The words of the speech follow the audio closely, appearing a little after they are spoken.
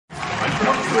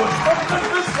from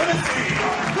Memphis, Tennessee,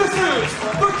 this is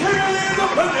the King of the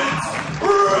Independents,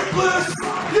 Reckless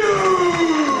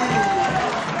Youth!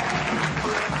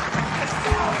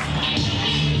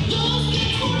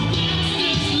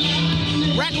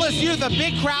 Reckless Youth, a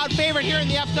big crowd favorite here in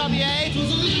the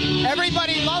FWA.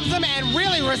 Everybody loves him and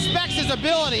really respects his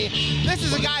ability. This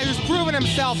is a guy who's proven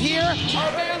himself here.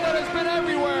 Our man that has been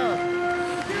everywhere.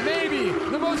 Maybe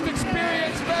the most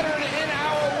experienced veteran in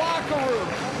our locker room.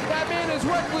 That man is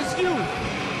Reckless Youth.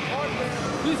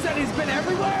 You said he's been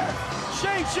everywhere?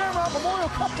 Shamrock Memorial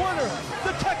Cup winner,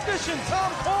 the technician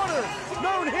Tom Corner,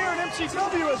 known here in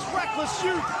MCW as Reckless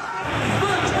Youth.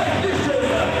 The technician,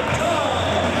 Tom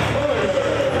Corner.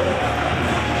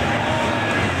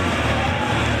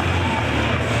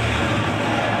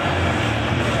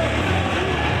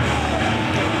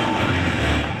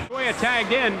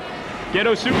 Tagged in,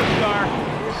 Ghetto Superstar.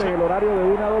 El horario de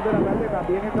 1 a 2 de la tarde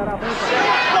también estará mesa.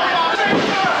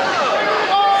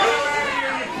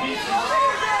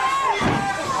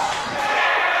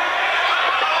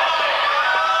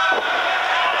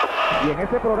 Y en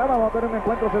este programa vamos a tener un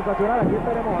encuentro sensacional. Aquí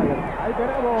tenemos ahí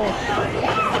tenemos.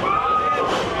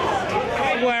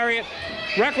 Lariat,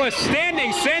 Reckless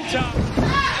standing center.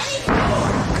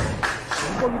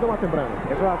 Un poquito más temprano.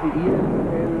 Eso es así. Y el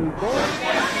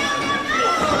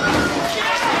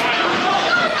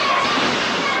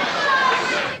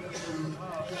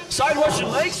Side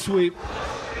Russian leg sweep.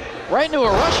 Right into a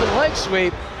Russian leg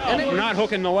sweep. And we're not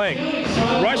hooking the leg.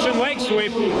 Russian leg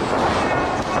sweep.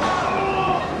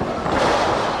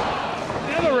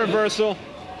 Another reversal.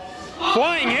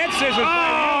 Flying head scissors.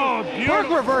 Oh, Burke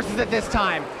reverses it this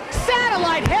time.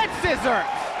 Satellite head scissor.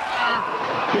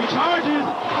 He charges.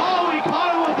 Oh, he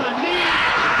caught him with a knee.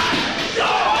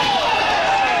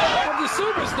 Of the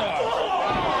superstar.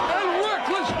 And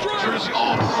Reckless drives.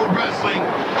 Also wrestling.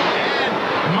 And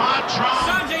Matron.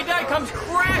 Sanjay Dutt comes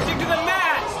crashing to the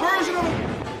mat. Version of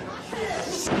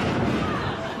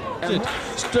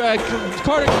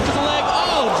Carter gets to the leg.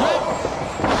 Oh,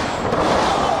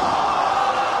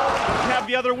 Have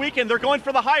the other weekend, they're going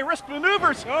for the high-risk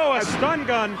maneuvers. Oh, a stun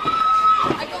gun.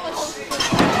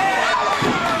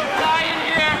 guy in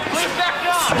here. Lift back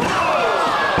up.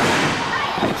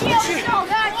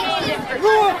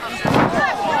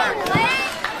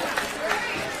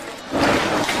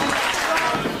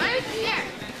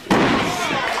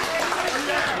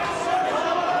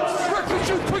 Reckless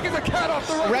Youth picking the cat off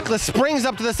the rope. Reckless springs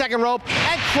up to the second rope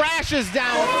and crashes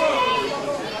down.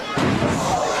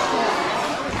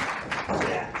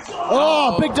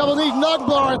 Oh, big double knee, nug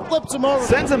blower, flips him over.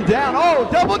 Sends him down. Oh,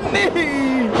 double knee.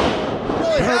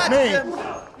 Really hurt me.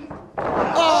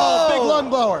 Oh, big lung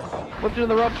blower. Lifted in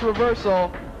the ropes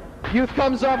reversal. Youth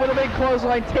comes up with a big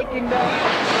clothesline, taking down.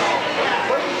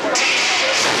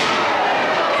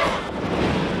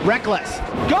 Reckless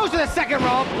goes to the second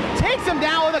rope, takes him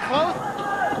down with a close.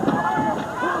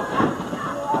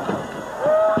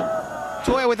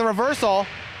 Toya with the reversal.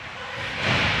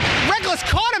 Reckless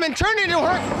caught him and turned it into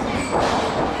her.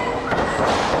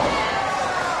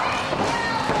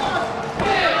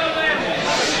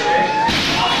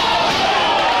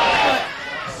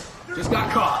 Just got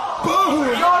caught. Boom!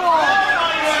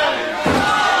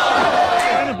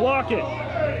 Gonna block it.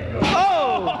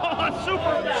 Oh!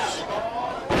 Super.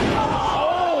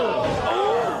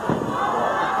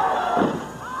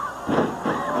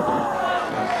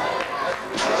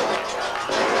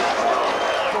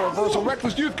 Reversal.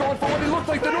 Reckless Youth going for what he looked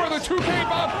like the Northern 2K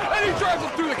bomb, and he drives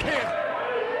him through the can.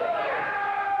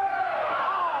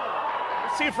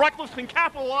 Let's see if Reckless can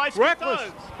capitalize.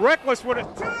 Reckless would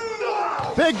have.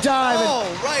 Big dive. Oh,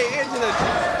 right into the.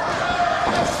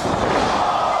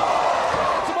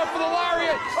 It's him up for the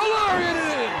lariat. A lariat it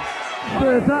is. To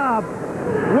the top.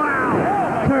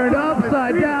 Wow. Turned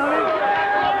upside down.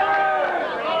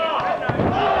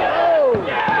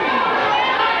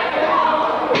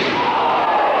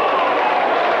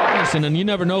 And you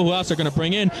never know who else they're going to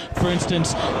bring in. For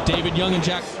instance, David Young and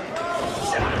Jack.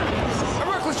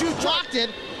 Reckless Youth Blocked it,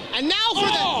 and now for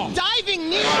the diving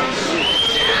knee.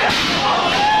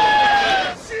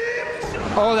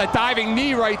 Oh, that diving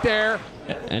knee right there.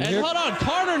 And hold on,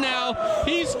 Carter now,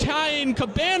 he's tying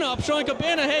Cabana up, showing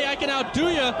Cabana, hey, I can outdo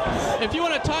you. If you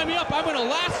want to tie me up, I'm going to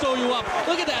lasso you up.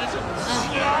 Look at that.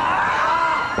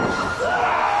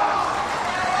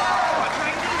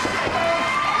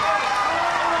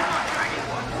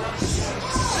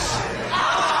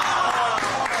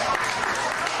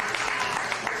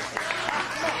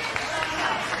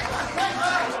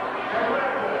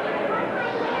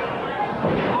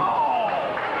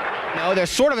 No, there's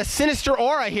sort of a sinister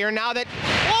aura here now that,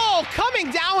 oh,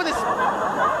 coming down with this.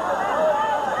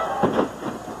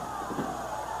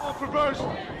 reverse.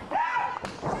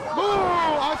 Ooh,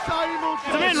 outside move.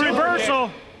 It's in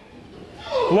reversal.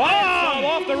 Wow,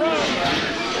 off the rope.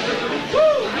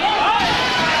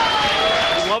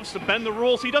 He loves to bend the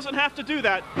rules. He doesn't have to do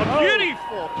that. A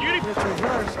beautiful, beautiful.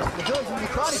 Reverse. The goes down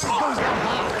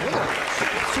high.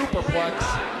 Superplex.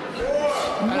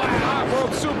 And a top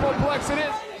rope superplex it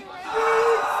is.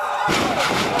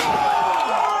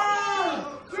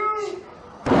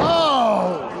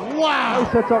 Oh, wow.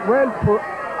 He sets up Red for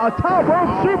a top rope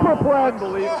superplex.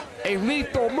 A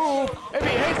lethal move. If he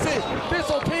hits it, this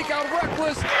will take out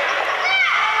Reckless.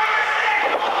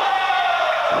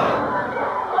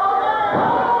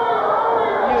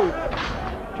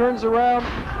 Turns around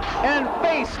and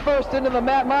face first into the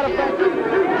mat. Modified.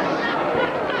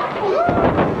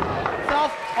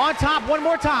 On top one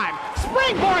more time.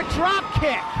 Springboard drop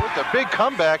kick. With the big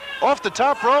comeback off the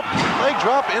top rope, leg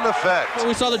drop in effect. Well,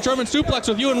 we saw the German suplex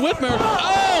with Ewan Whitmer.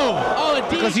 Oh, it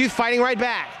Because he's fighting right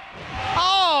back.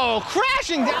 Oh,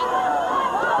 crashing down.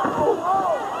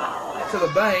 To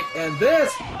the bank, and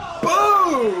this,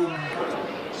 boom!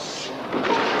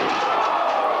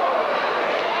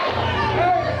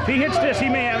 If he hits this, he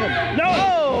may have him. No!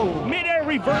 Oh. Mid-air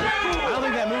reverse. I don't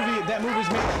think that move is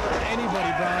made for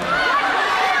anybody, Brian.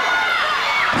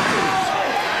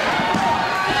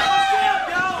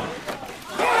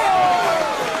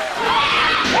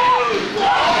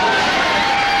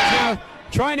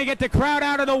 Trying to get the crowd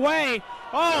out of the way.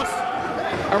 Oh,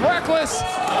 a Reckless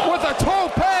with a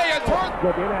tope and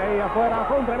Lo tiene ahí afuera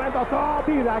con tremendo top.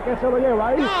 Mira que se lo lleva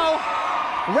ahí. no.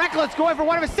 Reckless going for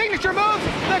one of his signature moves,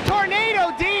 the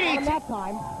Tornado DDT. And that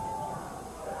time.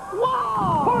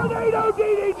 Wow! Tornado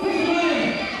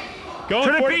DDT! Going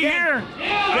Could it for be again. here?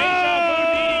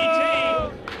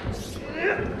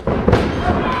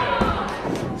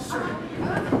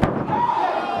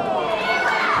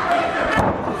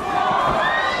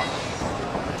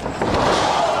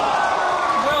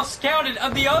 Well scouted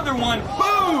of the other one.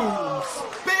 boom!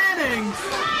 Spinning!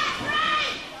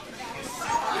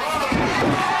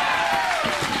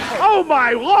 Oh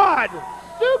my Lord!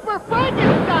 Super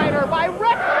Frankensteiner by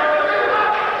Reckless.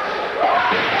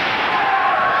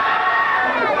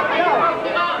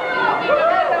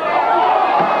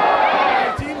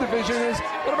 Team division is,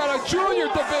 what about a junior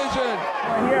division?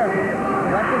 Right here.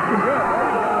 Reckless can do it.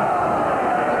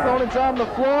 Opponent's on the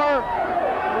floor.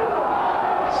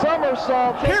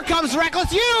 Somersault. Here comes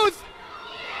Reckless Youth.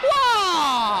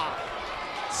 Wow!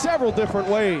 Several different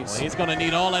ways. Well, he's going to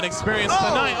need all that experience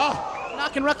tonight. Oh,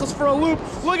 Knocking Reckless for a loop.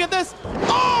 Look at this.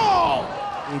 Oh!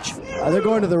 They're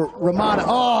going to the Ramada.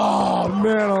 Oh,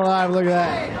 man alive. Look at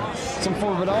that. Some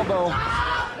forward elbow.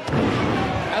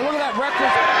 And look at that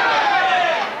Reckless.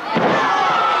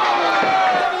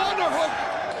 Double underhook.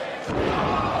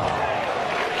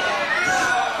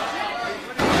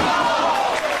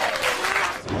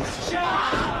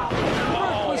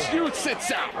 Reckless Youth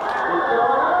sits out.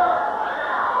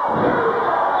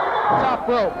 Top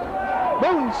rope.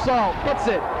 Moonsault. Hits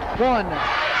it. One.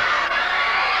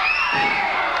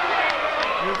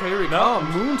 Okay, here we go.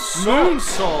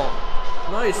 Moonsault.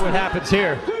 Nice. What happens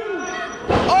here?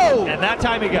 Oh! And that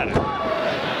time he got it.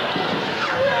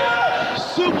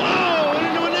 Oh,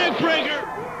 into a neck breaker.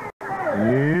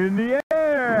 In the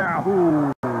air.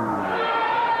 Ooh.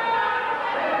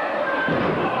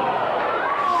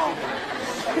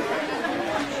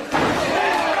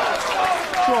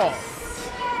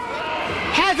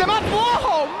 Has him up.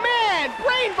 Whoa, man!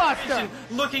 Brainbuster.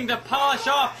 Looking to polish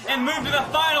off and move to the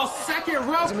final second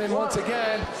rope. Him in once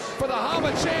again for the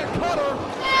Hama-chan cutter.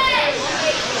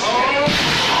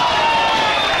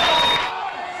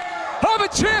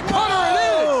 Hama-chan cutter it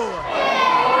is!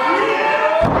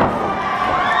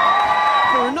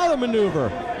 For another maneuver.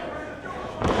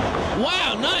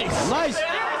 wow, nice. Nice.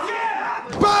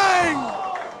 Bang!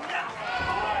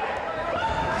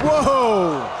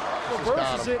 Whoa!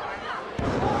 Reverses it.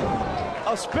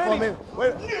 Oh, spinning.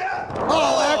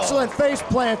 Oh, excellent face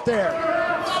plant there.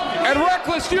 And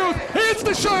Reckless Youth hits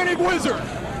the Shining Wizard. The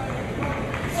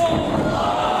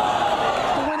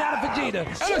win out of Vegeta.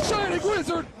 And a Shining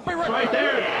Wizard by Right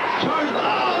there. Charge.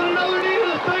 Oh, another knee to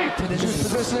the face.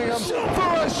 positioning him for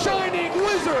a Shining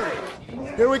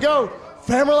Wizard. Here we go.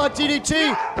 Hammerlock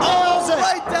DDT. Oh,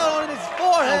 right down on his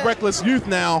forehead. Reckless Youth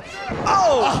now.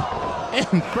 Oh!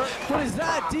 What is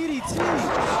that? DDT.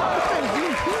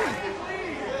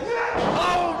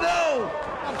 Oh, no!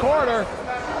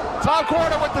 Top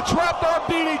corner with the trapped arm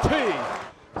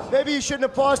DDT. Maybe you shouldn't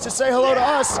have paused to say hello to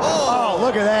us. Oh,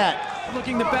 look at that.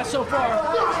 Looking the best so far.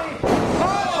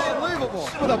 Unbelievable.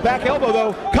 With a back elbow,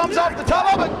 though. Comes off the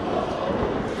top of it.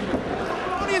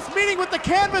 Meeting with the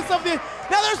canvas of the.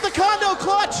 Now there's the condo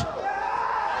clutch.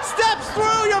 steps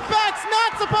through. Your back's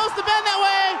not supposed to bend that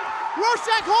way.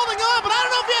 Rorschach holding on, but I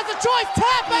don't know if he has a choice.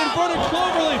 Tap out. Inverted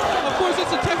cloverleaf. Of course,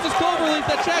 it's a Texas cloverleaf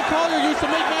that Chad Collier used to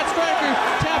make Matt Striker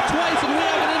tap twice, and we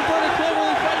have an inverted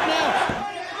cloverleaf right now.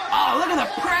 Oh, look at the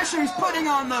pressure he's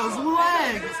putting on those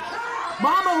legs.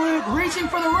 Mama Luke reaching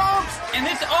for the ropes, and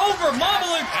it's over. Mama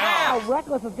Luke out.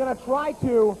 Reckless is going to try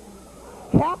to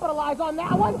capitalize on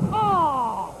that one.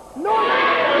 Oh, no.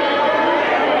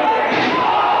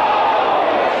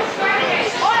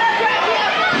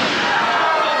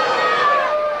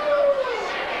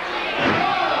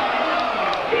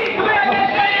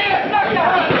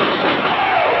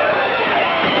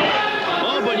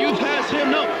 Oh, but you passed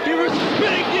him. No, he was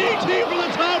spinning DDT from the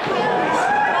top rope.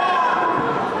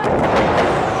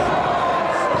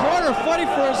 Carter fighting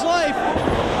for his life.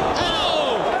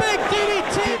 Oh, big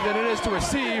DDT. Than it is to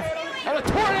receive, and a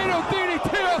tornado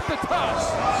DDT off the top.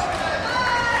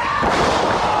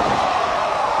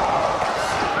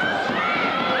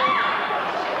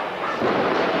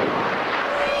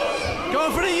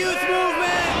 Going for the youth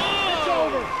movement. It's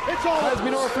over. It's over. Has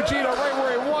Minoru Fujita right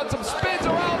where he wants him. Spins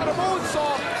around in a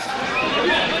moonsault.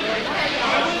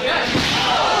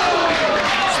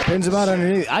 Spins him out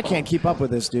underneath. I can't keep up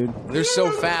with this, dude. They're so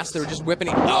fast. They're just whipping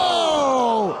it.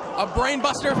 Oh! A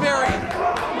brainbuster variant.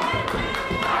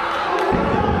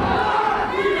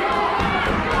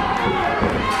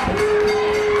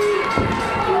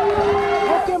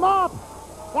 Hook him up.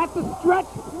 That's a stretch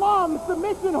plum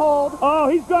submission hold. Oh,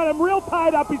 he's got him real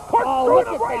tied up. He's corkscrewing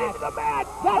him right into the mat.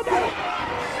 That's it.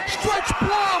 Stretch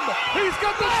plum. He's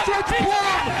got the stretch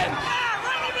plum.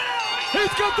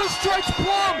 He's got the stretch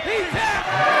plum. He's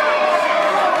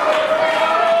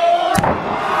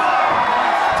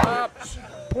top,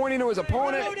 pointing to his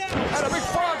opponent, and a big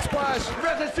frog splash.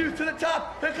 Reckless Youth to the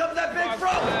top. Here comes that big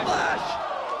frog splash.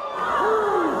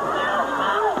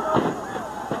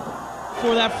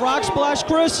 For that frog splash,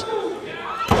 Chris. There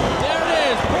it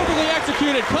is, perfectly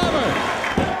executed, cover.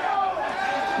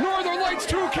 Northern Lights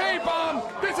 2K bomb.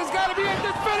 This has got to be it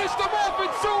to finish them off in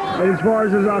sewer. And as far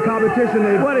as his competition,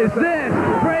 what is this?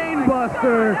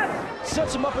 Brainbuster.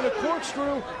 Sets him up in a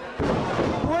corkscrew.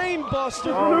 Brainbuster.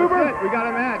 Maneuver. We got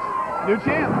a match. New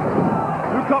champ.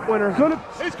 New cup winner.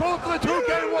 He's going for the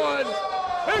 2K1.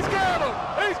 He's got him.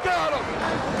 He's got him.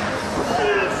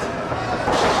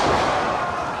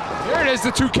 There it is,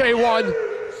 the 2K1.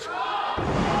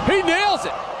 He nails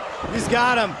it. He's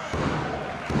got him.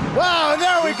 Wow, and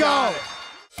there we go.